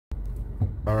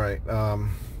All right.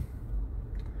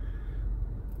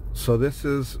 So this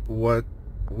is what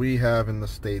we have in the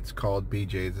States called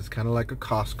BJ's. It's kind of like a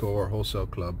Costco or wholesale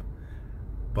club.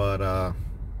 But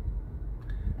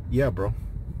yeah, bro.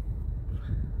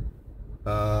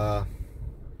 What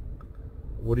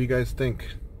do you guys think?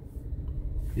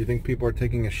 You think people are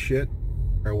taking a shit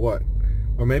or what?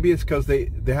 Or maybe it's because they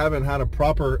haven't had a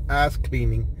proper ass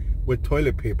cleaning with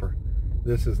toilet paper.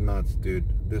 This is nuts,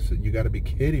 dude. You got to be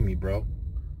kidding me, bro.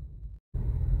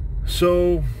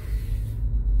 So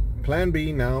plan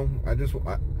B now. I just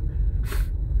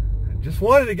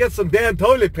wanted to get some damn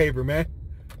toilet paper, man.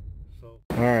 So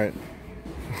all right.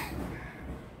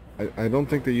 I don't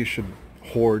think that you should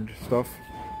hoard stuff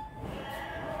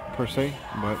per se,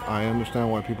 but I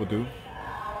understand why people do.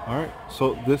 All right,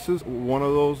 so this is one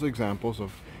of those examples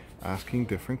of asking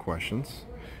different questions.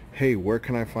 Hey, where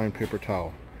can I find paper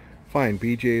towel? Fine,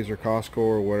 BJ's or Costco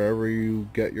or wherever you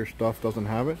get your stuff doesn't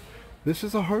have it. This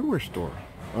is a hardware store.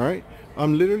 All right,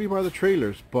 I'm literally by the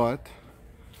trailers, but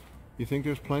you think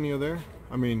there's plenty of there?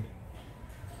 I mean,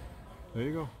 there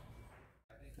you go.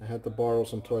 I had to borrow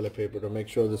some toilet paper to make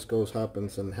sure this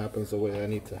happens the way I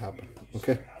need to happen.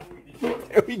 Okay,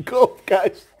 there we go,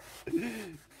 guys.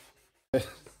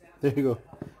 There you go.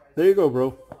 There you go,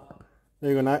 bro. There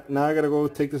you go. Now I gotta go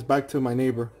take this back to my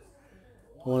neighbor.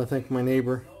 I want to thank my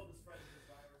neighbor.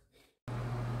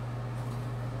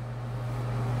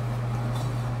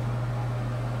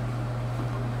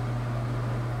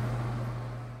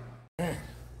 Man,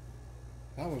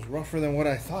 that was rougher than what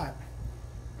I thought.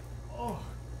 Oh,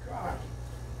 God.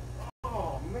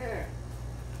 Oh, man.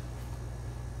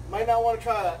 Might not want to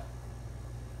try that.